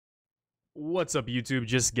What's up, YouTube?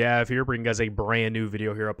 JustGav here, bringing you guys a brand new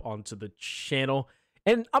video here up onto the channel.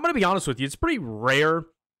 And I'm going to be honest with you, it's pretty rare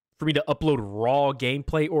for me to upload raw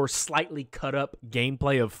gameplay or slightly cut up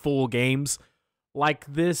gameplay of full games like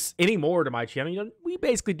this anymore to my channel. You know, we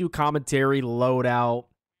basically do commentary, loadout,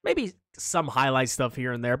 maybe some highlight stuff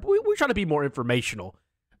here and there, but we're trying to be more informational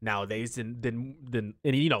nowadays than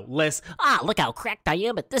you know, less, look how cracked I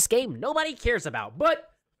am at this game nobody cares about. But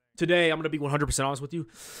today, I'm going to be 100% honest with you.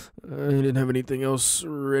 I didn't have anything else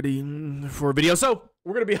ready for a video. So,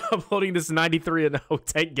 we're going to be uploading this 93-0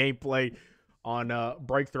 tank gameplay on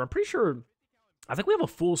Breakthrough. I'm pretty sure, I think we have a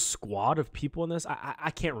full squad of people in this.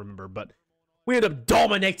 I can't remember, but we end up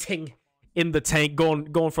dominating in the tank,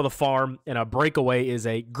 going for the farm. And a breakaway is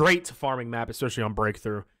a great farming map, especially on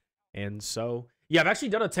Breakthrough. And so, yeah, I've actually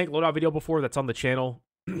done a tank loadout video before that's on the channel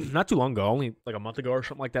not too long ago, only like a month ago or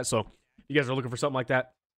something like that. So, if you guys are looking for something like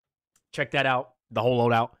that, check that out. The whole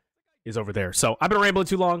loadout is over there. So I've been rambling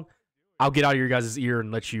too long. I'll get out of your guys' ear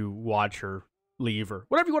and let you watch or leave or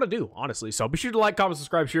whatever you want to do, honestly. So be sure to like, comment,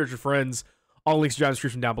 subscribe, share with your friends. All links are down in the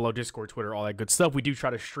description down below. Discord, Twitter, all that good stuff. We do try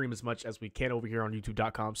to stream as much as we can over here on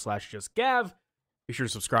youtube.com/JustGav. Be sure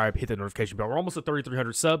to subscribe, hit the notification bell. We're almost at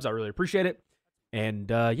 3,300 subs. I really appreciate it. And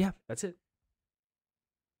yeah, that's it.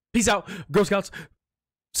 Peace out, Girl Scouts.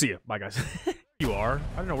 See ya. Bye, guys. You are?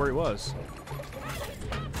 I don't know where he was.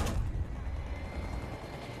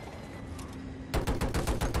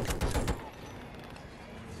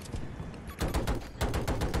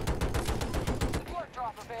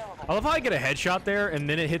 I love how I get a headshot there, and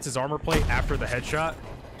then it hits his armor plate after the headshot.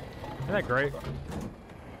 Isn't that great?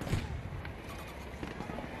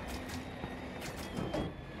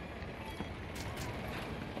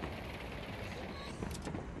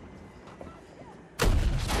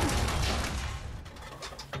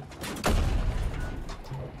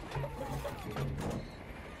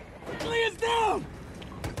 Is down!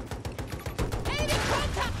 Enemy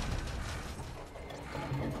contact!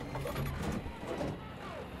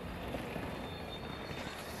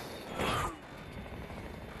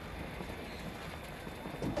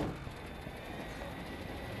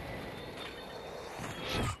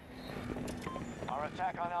 Our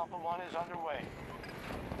attack on Alpha 1 is underway.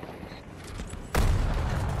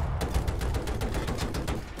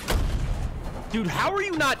 Dude, how are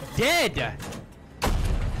you not dead?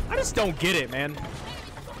 I just don't get it, man.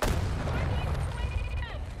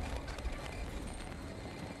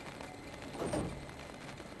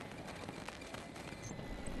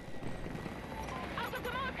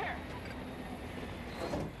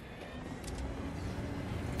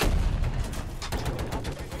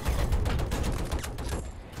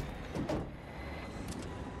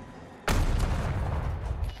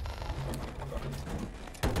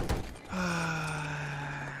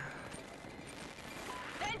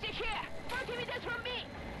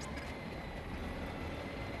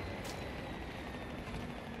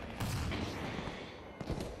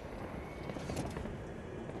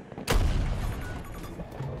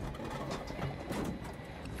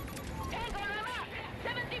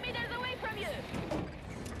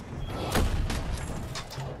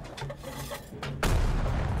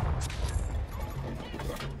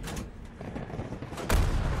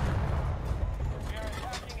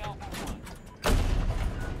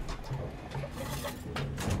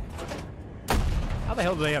 How the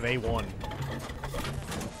hell do they have A1?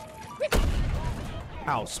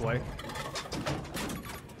 Ow, Sway.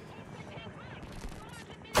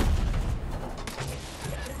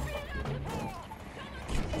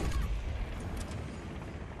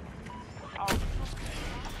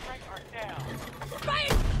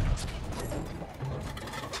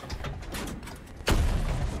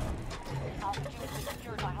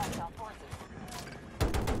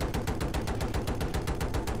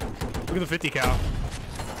 Look at the 50 cal.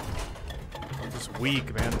 Just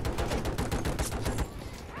weak, man.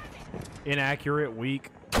 Inaccurate, weak.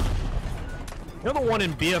 You know the one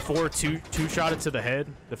in BF4 two-shot it to the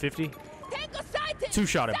head? The 50?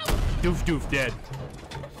 Two-shot him. Doof, dead.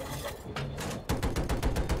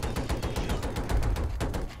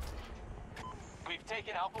 We've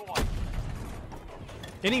taken Alpha 1.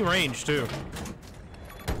 Any range, too.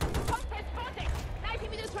 Spotting! 90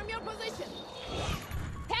 meters from your position!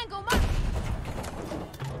 Tango mark!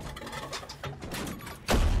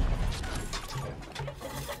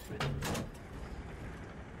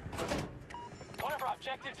 One of our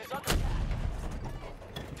objectives is under attack.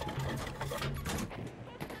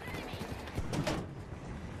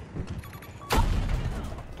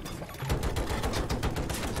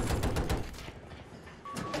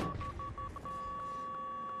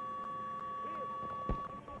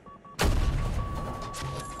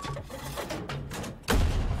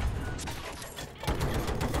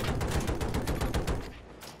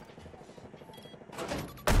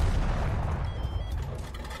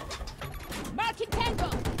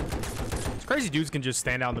 surprised these dudes can just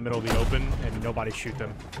stand out in the middle of the open and nobody shoot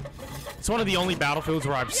them. It's one of the only battlefields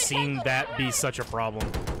where I've seen that be such a problem.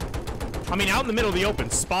 I mean, out in the middle of the open,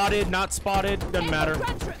 spotted, not spotted, doesn't matter.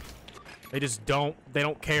 They just don't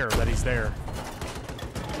care that he's there.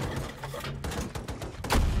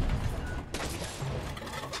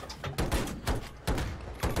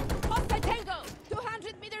 Hostile Tango,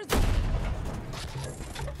 200 meters.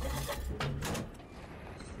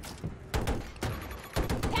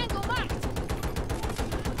 Tango marked.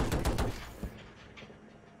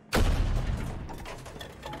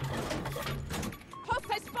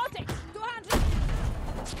 Hostile spotted, 200.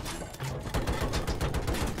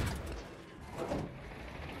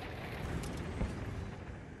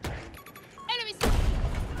 Enemies.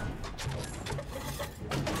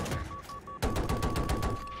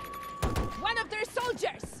 One of their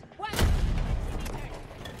soldiers. One.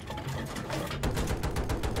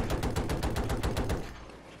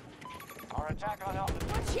 Our attack on Alpha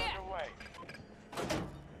 2 is here. underway.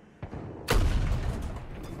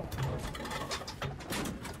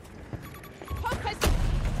 Hostile.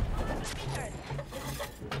 100 meters.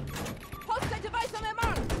 Hostile device on my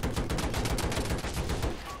mark.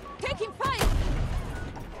 Taking fire.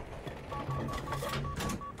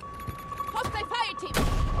 Hostile fire team.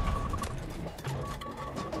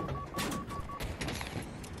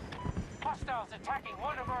 Hostiles attacking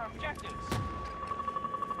one of our objectives.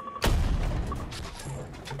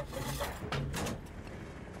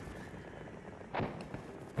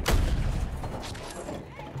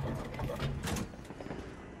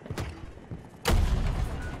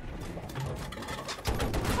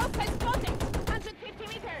 Hostile spotted. 150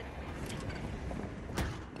 meters.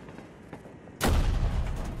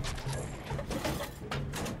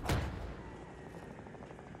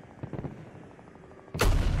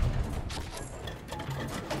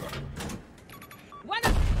 One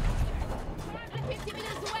of 250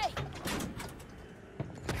 meters away.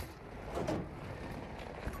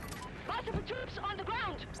 Multiple troops on the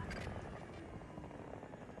ground.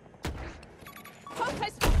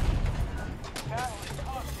 Hostile. Battle is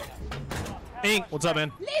costing us. Ink, what's up,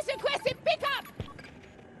 man? Lease requested pickup!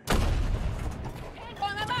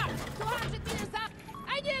 On my mark! 200 meters up!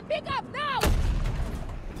 I need a pickup now!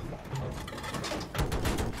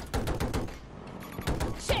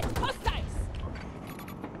 Shit! Hostiles!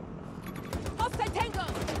 Hostile Tango!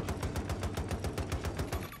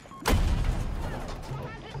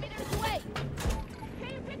 200 meters away! Can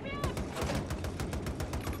you pick me up?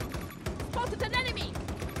 Spotted an enemy!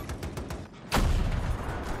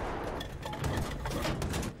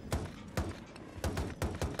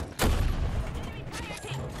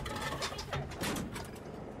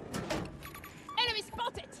 Enemy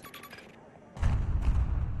spotted!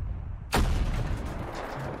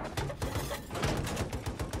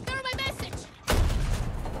 Through my message!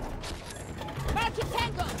 Marking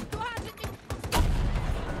Tango! 200 meters!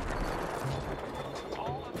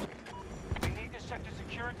 All of we need this sector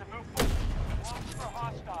secured to move forward. Watch for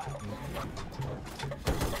hostiles.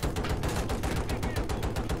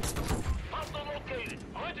 Hostile located.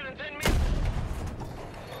 110 meters.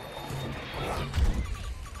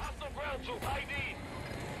 Hostile ground troop ID.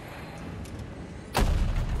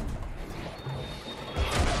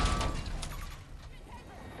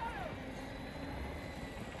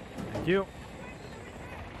 Thank you.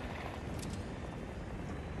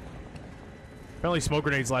 Apparently smoke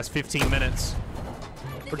grenades last 15 minutes.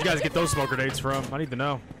 Where'd you guys get those smoke grenades from? I need to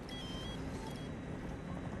know.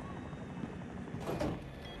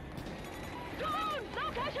 Drone!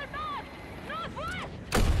 Location marked! Northwest!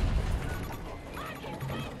 Marking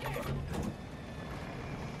danger!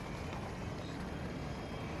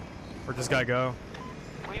 Where'd this guy go?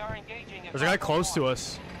 We are engaging. There's a guy close to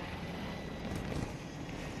us.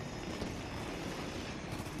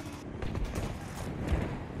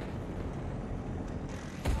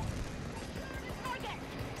 Target!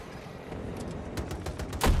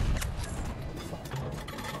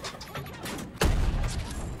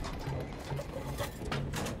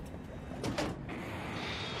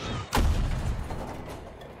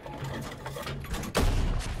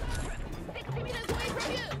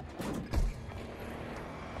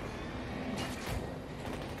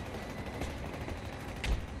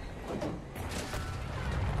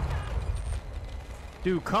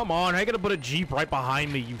 Dude, come on. I gotta put a Jeep right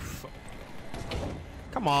behind me, you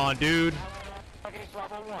Come on, dude. Target is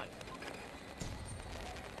Bravo 1.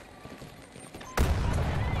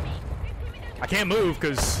 I can't move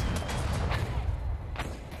because...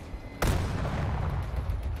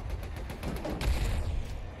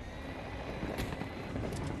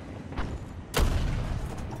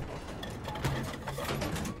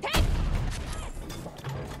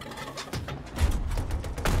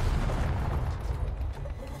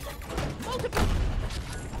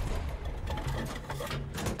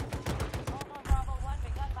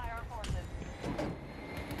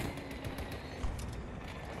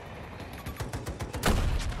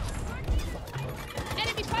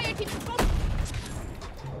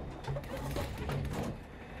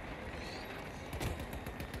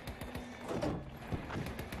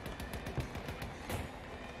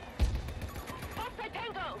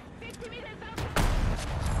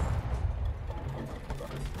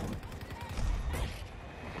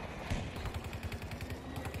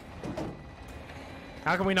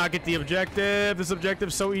 How can we not get the objective? This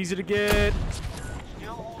objective's so easy to get.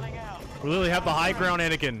 Still holding out. We literally have the high ground,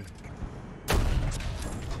 Anakin.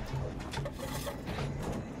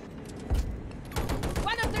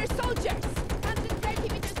 One of their soldiers! 130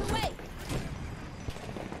 meters away!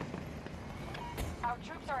 Our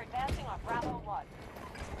troops are advancing on Bravo 1.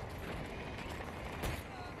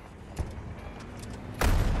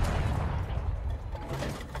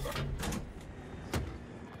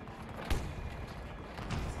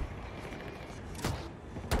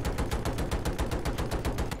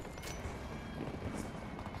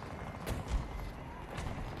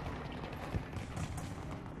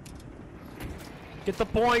 Get the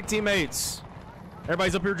point, teammates.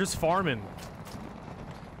 Everybody's up here just farming.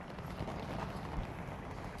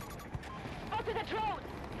 Out to the drone!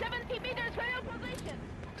 70 meters from your position!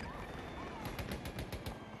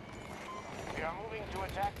 We are moving to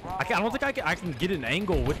attack Bravo. I don't think I can get an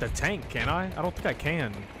angle with the tank, can I? I don't think I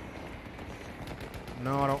can.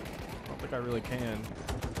 No, I don't think I really can.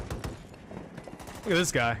 Look at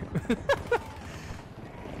this guy.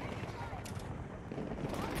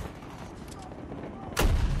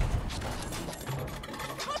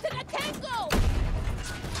 Go to the tango!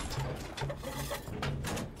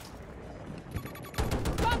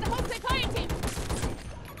 Got the whole fire team!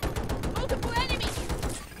 Multiple enemies!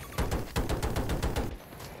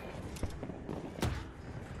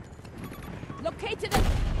 Located them!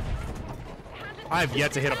 I have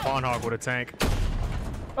yet to hit a pawn hog with a tank.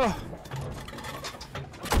 Oh.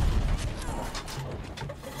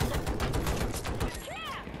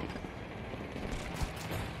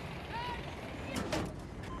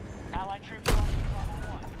 Allied troops on Bravo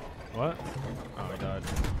 1. What? Oh, he died.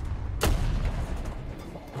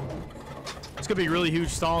 It's gonna be really huge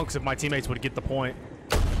stonks if my teammates would get the point.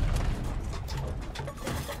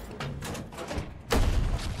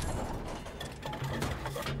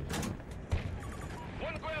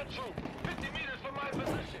 One ground troop, 50 meters from my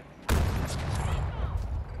position.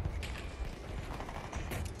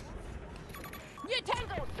 New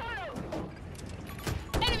tango! Solo!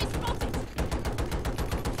 Enemy spotted!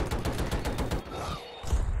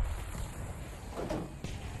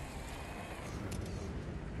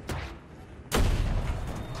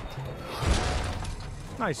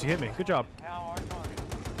 Nice, you hit me. Good job. Now our target.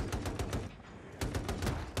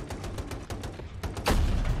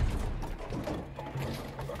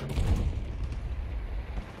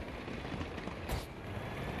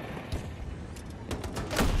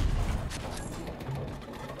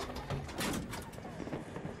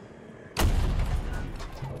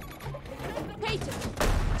 Patient!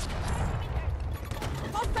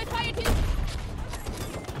 Hostile fire team!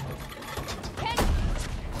 Tank!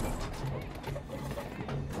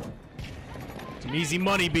 Some easy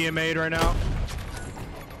money being made right now.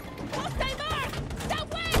 Hostile mark!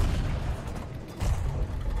 Southwest!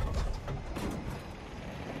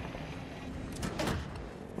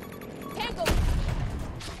 Tango!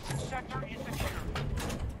 Sector is secure.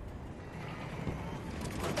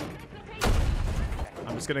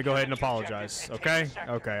 I'm just gonna go ahead and apologize, okay?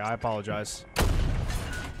 Okay, I apologize.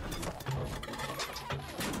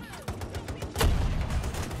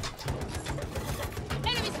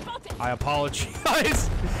 Enemy spotted! I apologize.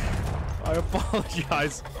 I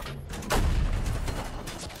apologize.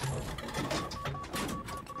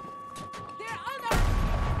 They're under!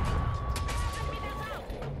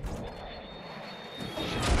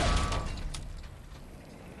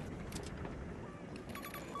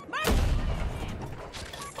 Mark!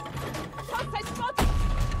 Hostile spotted!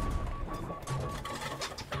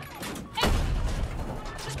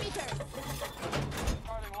 Meters!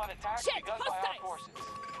 Charlie 1 attack Shit, begun by our hostiles. forces.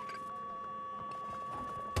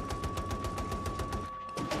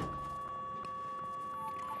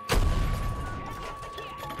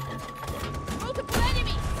 Multiple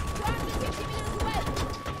enemies! 250 meters away!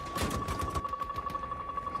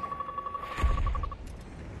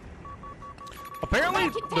 Apparently,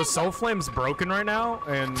 the soul flame's broken right now,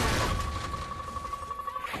 and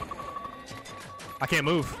I can't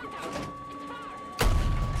move.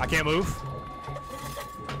 I can't move.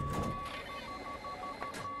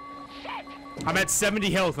 I'm at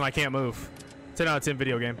 70 health and I can't move. 10 out of 10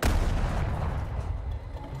 video game.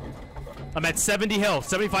 I'm at 70 health,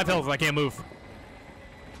 75 health and I can't move.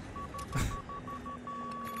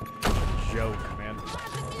 Joke, man.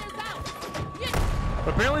 100 meters out! Yes!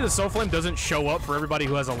 But apparently the soul flame doesn't show up for everybody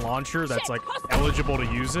who has a launcher that's like eligible to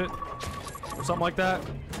use it. Or something like that.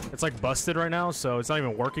 It's like busted right now, so it's not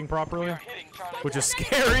even working properly. We are hitting Charlie Which 1. is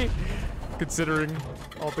scary, considering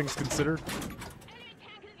all things considered. Enemy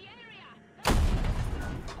tank in the area!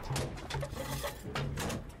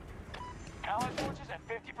 Allied forces at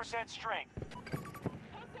 50% strength.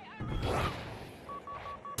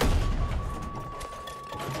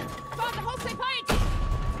 Found the hostile fire team.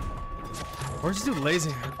 Where's this dude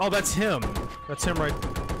lazy? Oh, that's him. That's him right.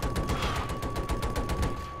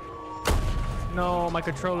 No, my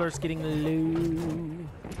controller's getting low.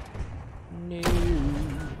 No.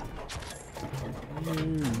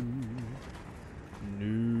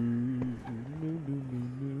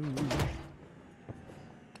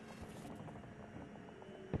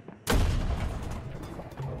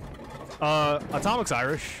 Atomic's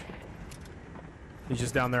Irish. He's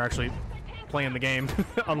just down there actually playing the game,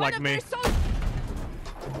 unlike me.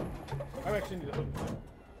 I actually need to hook.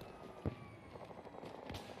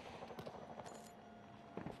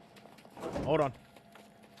 Hold on.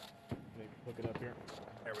 Let me hook it up here.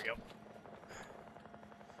 There we go.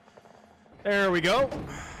 There we go.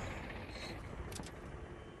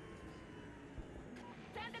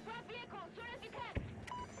 Send the ground vehicle as soon as you can.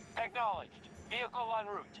 Acknowledged. Vehicle en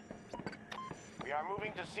route. We are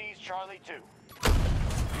moving to seize Charlie 2.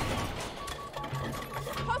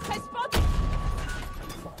 Hostile spotted.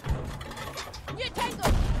 New tango.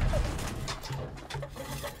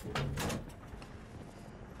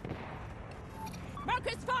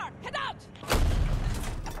 Markers far. Head out.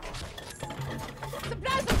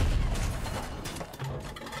 Supplies.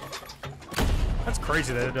 That's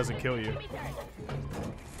crazy that it doesn't kill you.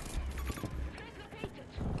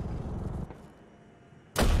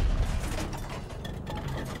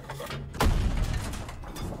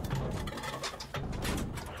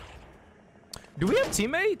 Do we have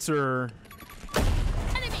teammates or?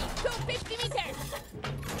 Enemy 250 meters.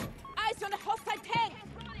 Eyes on a hostile tank.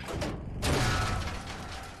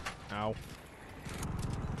 Ow.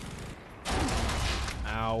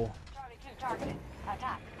 Ow. Charlie 2 targeted.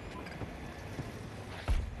 Attack.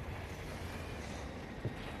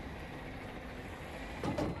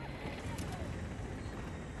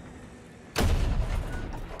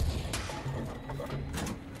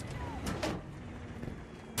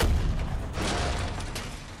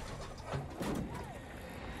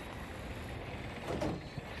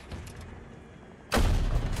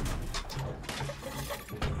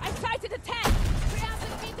 I sighted a tank.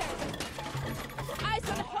 300 meters. Eyes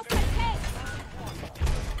on a hostile tank.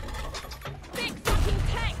 Big fucking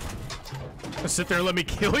tank. Sit there and let me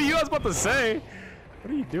kill you? I was about to say.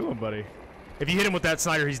 What are you doing, buddy? If you hit him with that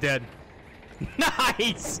sniper, he's dead.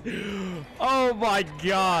 Nice! Oh my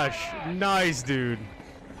gosh. Nice, dude.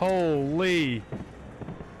 Holy.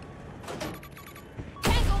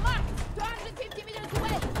 Tango mark. 250 meters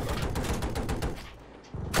away.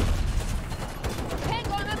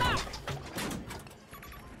 Tango on the mark.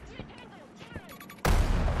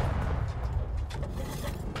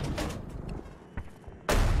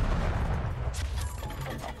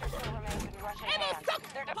 Still remains in Russian Enemy hands. stuck.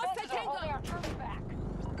 Their Hostile defenses are holding tango. our troops back.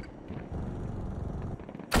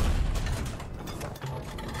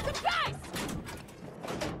 Supplies.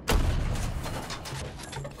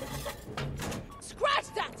 Scratch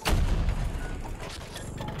that.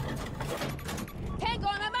 Tango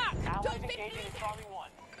on the mark. Allies 250 engaging in meters. Charlie 1.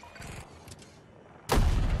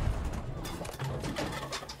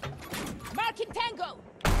 Marking tango.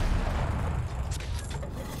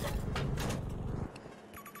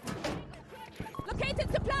 Located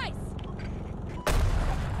supplies.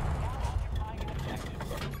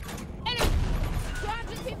 Enemy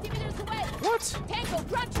 250 meters away. What? Tango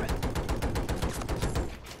ground troop.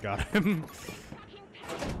 Got him.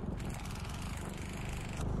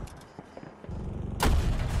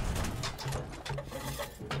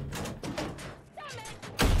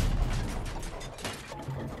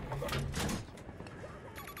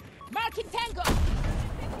 Marking tango.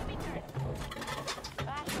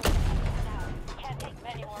 Faster now. Can't take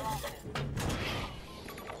many more losses.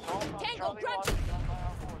 Assault on Tango Charlie grunt. 1 begun by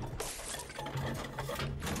our forces.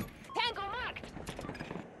 Tango marked.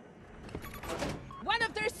 One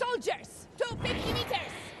of their soldiers. 250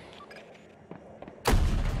 meters.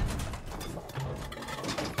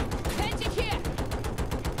 Engine here.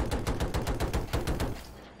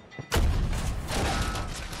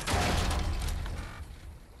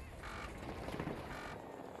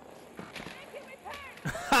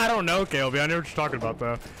 I don't know, KLB. I know what you're talking about,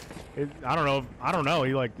 though. I don't know. I don't know.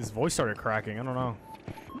 He like his voice started cracking. I don't know.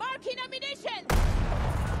 Marking ammunition.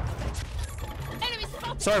 Enemy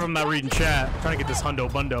spotted. Sorry if I'm not reading chat. I'm trying to get this hundo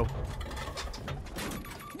bundo.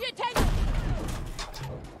 New tango.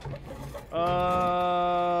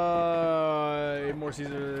 More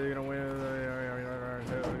seasons are gonna win.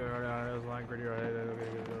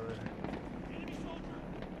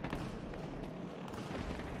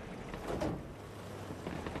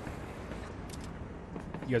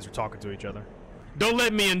 You guys are talking to each other. Don't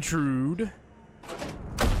let me intrude.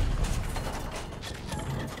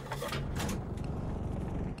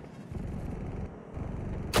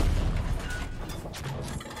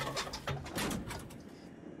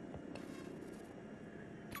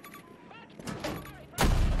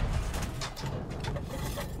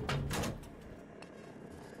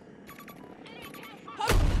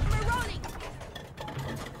 We're rolling.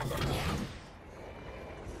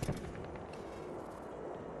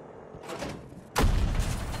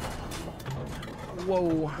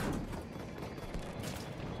 Whoa.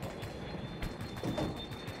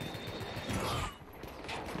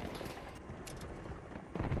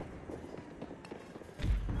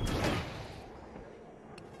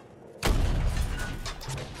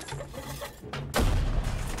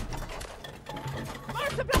 More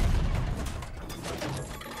supply.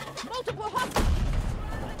 Multiple hostiles.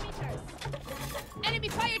 100 meters. Enemy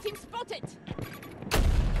fire team spotted.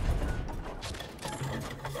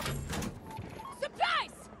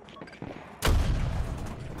 Supplies.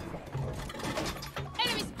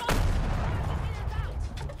 Enemy spotted. 100 meters out.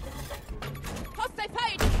 Hostile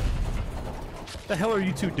fire team. What the hell are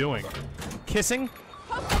you two doing? Kissing?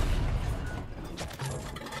 Hostile.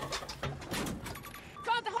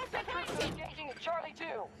 Found the hostile fire team. Engaging at Charlie 2.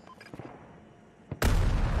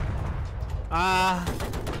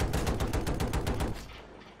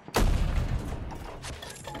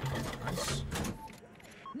 Nice.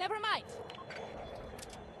 Never mind.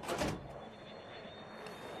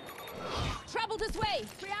 Trouble this way.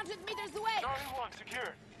 300 meters away. Charlie 1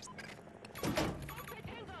 secured.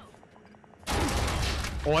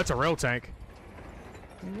 Oh, that's a rail tank.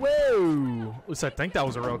 Whoa! At least I think that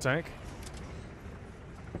was a rail tank.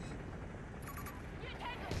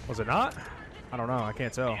 Was it not? I don't know. I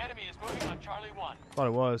can't tell. The enemy is moving on Charlie 1. Thought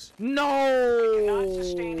it was. Cannot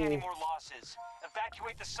sustain any No! more losses.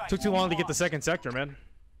 Evacuate the site. Took too long to get the second sector, man.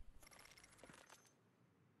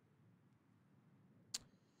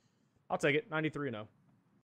 I'll take it. 93-0.